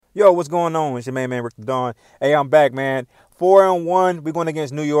Yo, what's going on? It's your man Rick the Dawn. Hey, I'm back, man. 4-1. We're going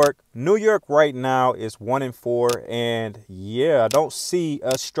against New York. New York right now is 1-4, and yeah, I don't see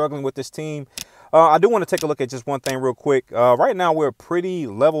us struggling with this team. I do want to take a look at just one thing real quick. Right now, we're pretty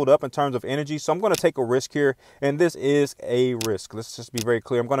leveled up in terms of energy, so I'm going to take a risk here, and this is a risk. Let's just be very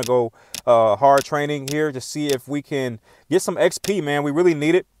clear. I'm going to go hard training here to see if we can get some XP, man. We really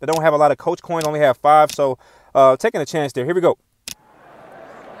need it. I don't have a lot of coach coins, only have 5, so taking a chance there. Here we go.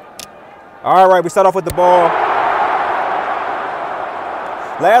 All right, we start off with the ball.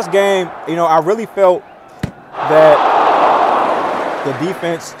 Last game, I really felt that the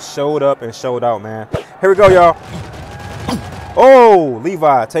defense showed up and showed out, man. Here we go, y'all. Oh,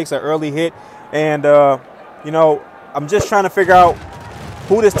 Levi takes an early hit. And, I'm just trying to figure out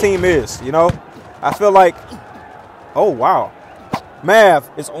who this team is, I feel like, oh, wow. Mav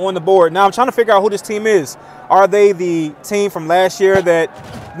is on the board. Now I'm trying to figure out who this team is. Are they the team from last year that,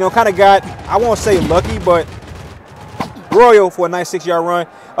 kind of got, I won't say lucky, but royal for a nice 6-yard run?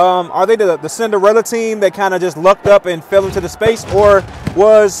 Are they the Cinderella team that kind of just lucked up and fell into the space? Or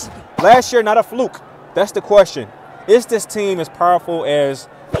was last year not a fluke? That's the question. Is this team as powerful as,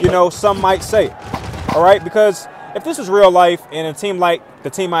 some might say? All right, because if this was real life and a team like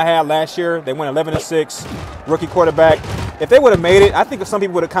the team I had last year, they went 11-6, rookie quarterback, if they would have made it, I think some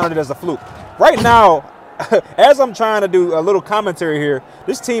people would have counted it as a fluke. Right now, as I'm trying to do a little commentary here,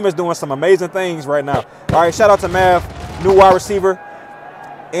 this team is doing some amazing things right now. All right, shout out to Mav, new wide receiver.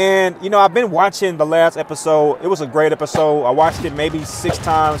 And, I've been watching the last episode. It was a great episode. I watched it maybe 6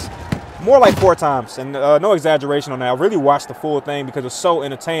 times, more like 4 times. And no exaggeration on that. I really watched the full thing because it's so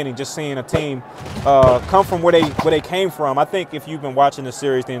entertaining just seeing a team come from where they came from. I think if you've been watching the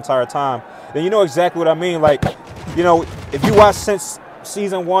series the entire time, then you know exactly what I mean. Like, if you watch since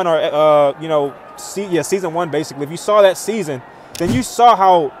season 1 or, season 1, basically, if you saw that season, then you saw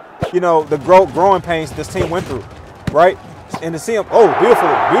how, the growing pains this team went through, right? And to see him, oh, beautiful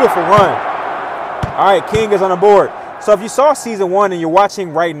run. All right, King is on the board. So if you saw season 1 and you're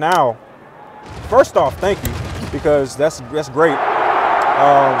watching right now, first off, thank you, because that's great.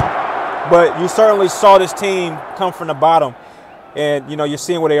 But you certainly saw this team come from the bottom, and, you're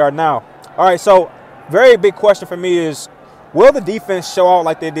seeing where they are now. All right, so very big question for me is, will the defense show out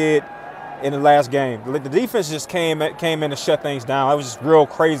like they did in the last game? The defense just came in to shut things down. It was just real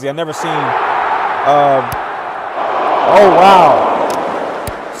crazy. I never seen. Oh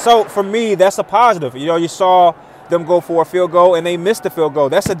wow! So for me, that's a positive. You saw them go for a field goal and they missed the field goal.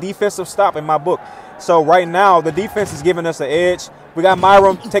 That's a defensive stop in my book. So right now, the defense is giving us an edge. We got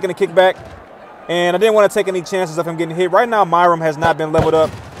Myram taking a kickback, and I didn't want to take any chances of him getting hit. Right now, Myram has not been leveled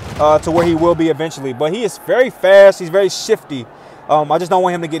up to where he will be eventually, but he is very fast. He's very shifty. I just don't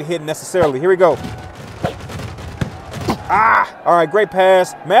want him to get hit necessarily. Here we go. All right, great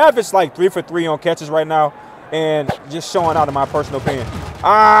pass. Mav is like 3 for 3 on catches right now, and just showing out in my personal opinion.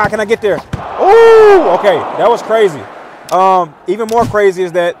 Can I get there? Ooh, okay, that was crazy. Even more crazy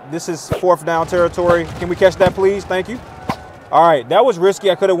is that this is 4th down territory. Can we catch that, please? Thank you. All right, that was risky.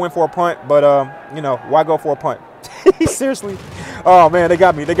 I could have went for a punt, but why go for a punt? Seriously. Oh man, they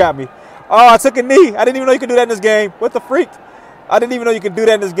got me. Oh, I took a knee. I didn't even know you could do that in this game. What the freak? I didn't even know you could do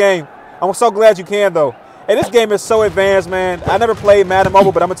that in this game. I'm so glad you can, though. And this game is so advanced, man. I never played Madden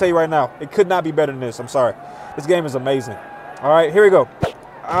Mobile, but I'm going to tell you right now, it could not be better than this. I'm sorry. This game is amazing. All right, here we go.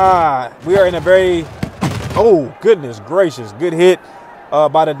 We are in a very, oh, goodness gracious, good hit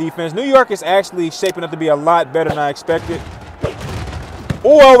by the defense. New York is actually shaping up to be a lot better than I expected.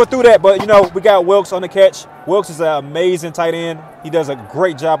 Oh, I overthrew that, but, we got Wilkes on the catch. Wilkes is an amazing tight end. He does a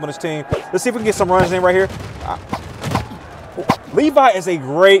great job on his team. Let's see if we can get some runs in right here. Levi is a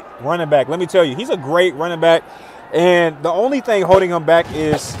great running back. Let me tell you, he's a great running back. And the only thing holding him back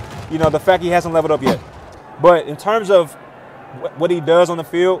is, the fact he hasn't leveled up yet. But in terms of what he does on the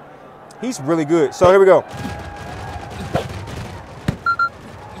field, he's really good. So here we go.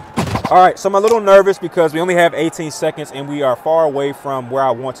 All right, so I'm a little nervous because we only have 18 seconds and we are far away from where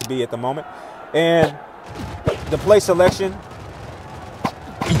I want to be at the moment. And the play selection,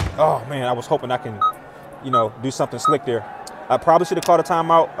 oh, man, I was hoping I can, do something slick there. I probably should have called a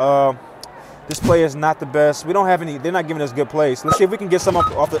timeout. This play is not the best. We don't have any. They're not giving us good plays. Let's see if we can get some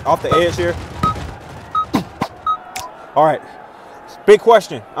off the edge here. All right. Big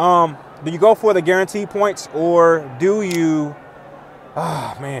question. Do you go for the guaranteed points or do you?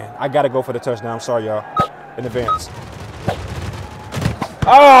 Oh man, I gotta go for the touchdown. I'm sorry, y'all, in advance.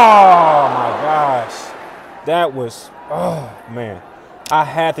 Oh my gosh, that was. Oh man, I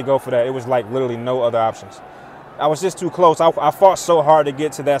had to go for that. It was like literally no other options. I was just too close. I fought so hard to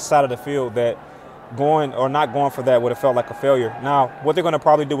get to that side of the field that going or not going for that would have felt like a failure. Now, what they're going to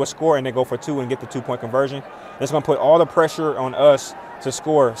probably do is score and then go for 2 and get the 2-point conversion. It's going to put all the pressure on us to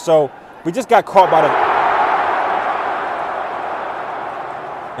score. So we just got caught by the...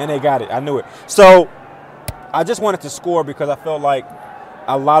 And they got it. I knew it. So I just wanted to score because I felt like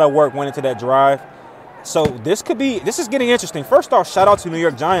a lot of work went into that drive. So this is getting interesting. First off, shout out to New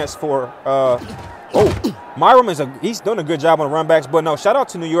York Giants for... Myram he's doing a good job on the run backs, but no, shout out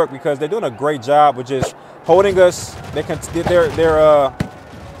to New York because they're doing a great job with just holding us. We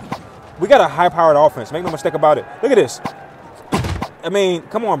got a high-powered offense. Make no mistake about it. Look at this. I mean,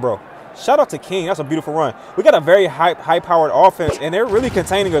 come on, bro. Shout out to King. That's a beautiful run. We got a very high-powered offense, and they're really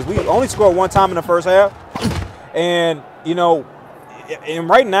containing us. We only scored 1 time in the first half, and you know, and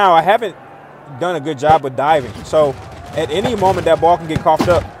right now I haven't done a good job with diving. So at any moment that ball can get coughed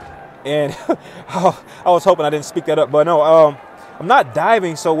up. And I was hoping I didn't speak that up, but no, I'm not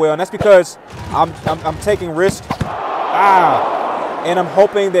diving so well, and that's because I'm taking risks. And I'm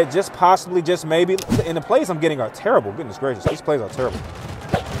hoping that just possibly, just maybe, and the plays I'm getting are terrible. Goodness gracious, these plays are terrible.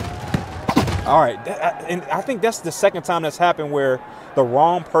 All right, and I think that's the second time that's happened where the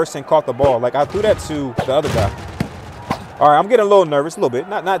wrong person caught the ball. Like I threw that to the other guy. All right, I'm getting a little nervous, a little bit,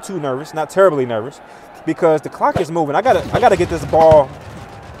 not too nervous, not terribly nervous, because the clock is moving. I gotta get this ball.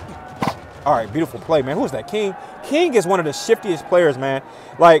 All right, beautiful play, man. Who is that? King? King is one of the shiftiest players, man.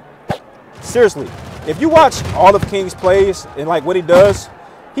 Like, seriously, if you watch all of King's plays and, like, what he does,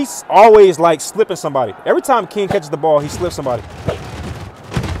 he's always, like, slipping somebody. Every time King catches the ball, he slips somebody.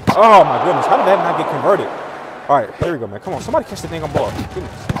 Oh, my goodness. How did that not get converted? All right, here we go, man. Come on. Somebody catch the thing on ball.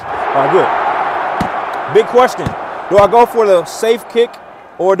 Goodness. All right, good. Big question. Do I go for the safe kick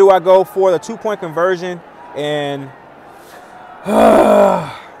or do I go for the 2-point conversion and...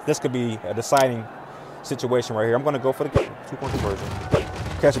 This could be a deciding situation right here. I'm going to go for the 2-point conversion.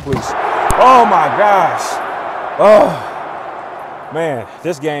 Catch it, please. Oh, my gosh. Oh, man.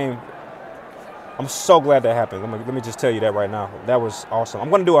 This game, I'm so glad that happened. Let me just tell you that right now. That was awesome.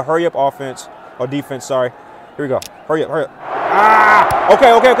 I'm going to do a hurry-up offense or defense, sorry. Here we go. Hurry up, hurry up. Ah!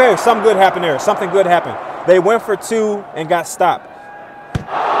 Okay. Something good happened there. Something good happened. They went for 2 and got stopped.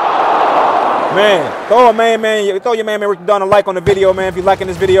 Man, throw your man Rick Dunn a like on the video, man. If you're liking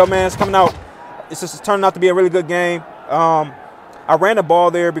this video, man, it's coming out. It's just turning out to be a really good game. I ran the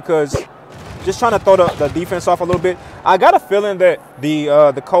ball there because just trying to throw the defense off a little bit. I got a feeling that the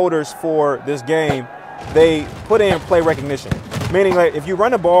coders for this game, they put in play recognition, meaning like if you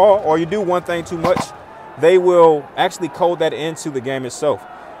run the ball or you do one thing too much, they will actually code that into the game itself,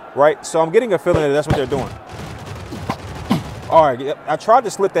 right? So I'm getting a feeling that that's what they're doing. All right, I tried to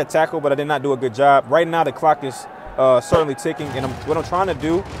slip that tackle, but I did not do a good job. Right now, the clock is certainly ticking, and what I'm trying to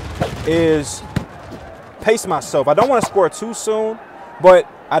do is pace myself. I don't want to score too soon, but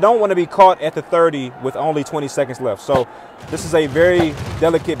I don't want to be caught at the 30 with only 20 seconds left. So this is a very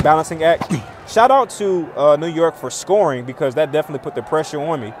delicate balancing act. Shout out to New York for scoring because that definitely put the pressure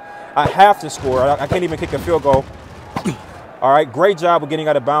on me. I have to score. I can't even kick a field goal. All right, great job of getting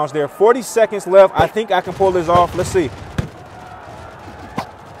out of bounds there. 40 seconds left. I think I can pull this off. Let's see.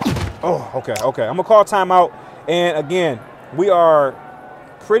 Oh, okay. I'm going to call timeout. And, again, we are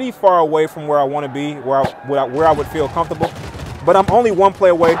pretty far away from where I want to be, where I would feel comfortable. But I'm only 1 play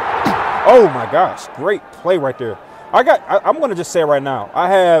away. Oh, my gosh. Great play right there. I'm going to just say it right now. I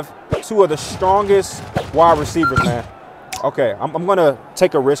have 2 of the strongest wide receivers, man. Okay, I'm going to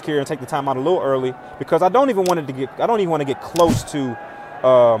take a risk here and take the timeout a little early because I don't even want to get close to,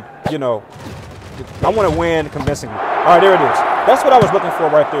 you know, I want to win convincingly. All right, there it is. That's what I was looking for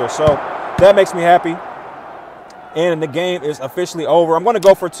right there. So that makes me happy. And the game is officially over. I'm going to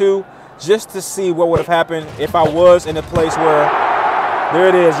go for 2 just to see what would have happened if I was in a place where, there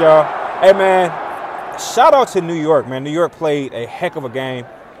it is, y'all. Hey, man, shout out to New York, man. New York played a heck of a game,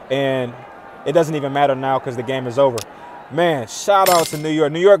 and it doesn't even matter now because the game is over. Man, shout out to New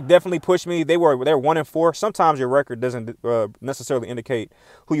York. New York definitely pushed me. They're 1-4. Sometimes your record doesn't necessarily indicate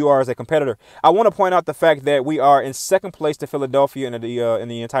who you are as a competitor. I want to point out the fact that we are in second place to Philadelphia in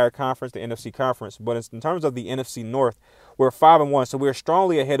the entire conference, the NFC conference. But in terms of the NFC North, we're 5-1, so we're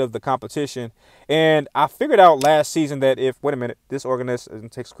strongly ahead of the competition. And I figured out last season that wait a minute, this organization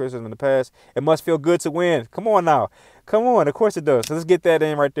takes criticism in the past. It must feel good to win. Come on now, come on. Of course it does. So let's get that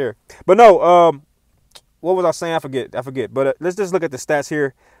in right there. But no, what was I saying? I forget. But let's just look at the stats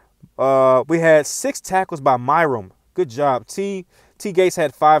here. We had 6 tackles by Myram. Good job. T. Gates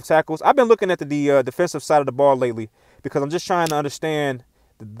had 5 tackles. I've been looking at the defensive side of the ball lately because I'm just trying to understand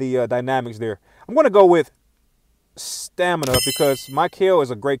the dynamics there. I'm going to go with stamina because Mike Hill is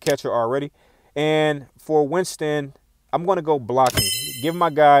a great catcher already. And for Winston, I'm going to go blocking. Give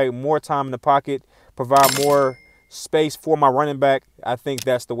my guy more time in the pocket, provide more space for my running back, I think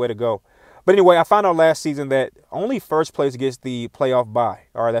that's the way to go. But anyway, I found out last season that only first place gets the playoff bye,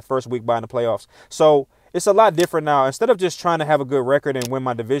 or that first week bye in the playoffs. So it's a lot different now. Instead of just trying to have a good record and win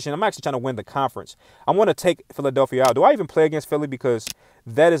my division, I'm actually trying to win the conference. I want to take Philadelphia out. Do I even play against Philly? Because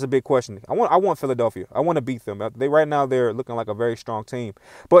that is a big question. I want Philadelphia. I want to beat them. Right now they're looking like a very strong team.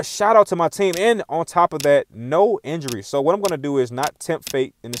 But shout out to my team. And on top of that, no injuries. So what I'm going to do is not tempt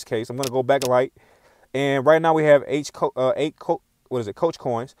fate in this case. I'm going to go back light. And right now we have coach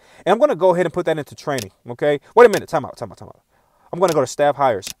coins. And I'm going to go ahead and put that into training, okay? Wait a minute. Time out. I'm going to go to staff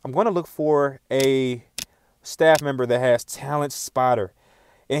hires. I'm going to look for a staff member that has talent spotter.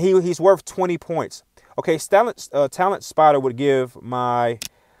 And he's worth 20 points. Okay, talent spotter would give my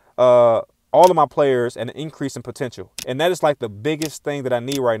all of my players an increase in potential. And that is like the biggest thing that I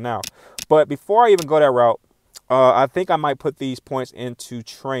need right now. But before I even go that route, I think I might put these points into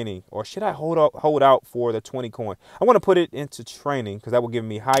training, or should I hold out for the 20 coin? I want to put it into training because that will give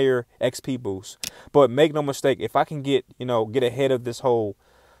me higher XP boost. But make no mistake, if I can get ahead of this whole,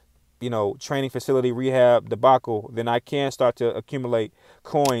 training facility rehab debacle, then I can start to accumulate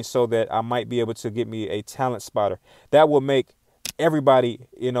coins so that I might be able to get me a talent spotter. That will make everybody,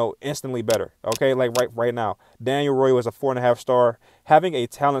 instantly better. Okay, like right now, Daniel Roy was a 4.5 star. Having a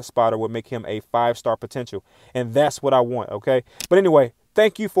talent spotter would make him a 5-star potential, and that's what I want. Okay, but anyway,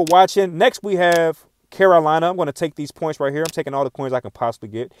 thank you for watching. Next, we have Carolina. I'm going to take these points right here. I'm taking all the coins I can possibly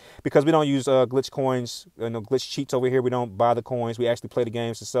get because we don't use glitch coins, glitch cheats over here. We don't buy the coins. We actually play the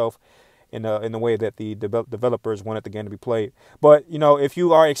games itself in the way that the developers wanted the game to be played. But if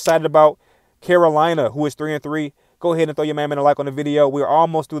you are excited about Carolina, who is 3-3. Go ahead and throw your man a like on the video. We're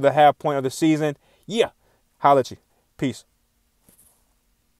almost through the half point of the season. Yeah, holla at you. Peace.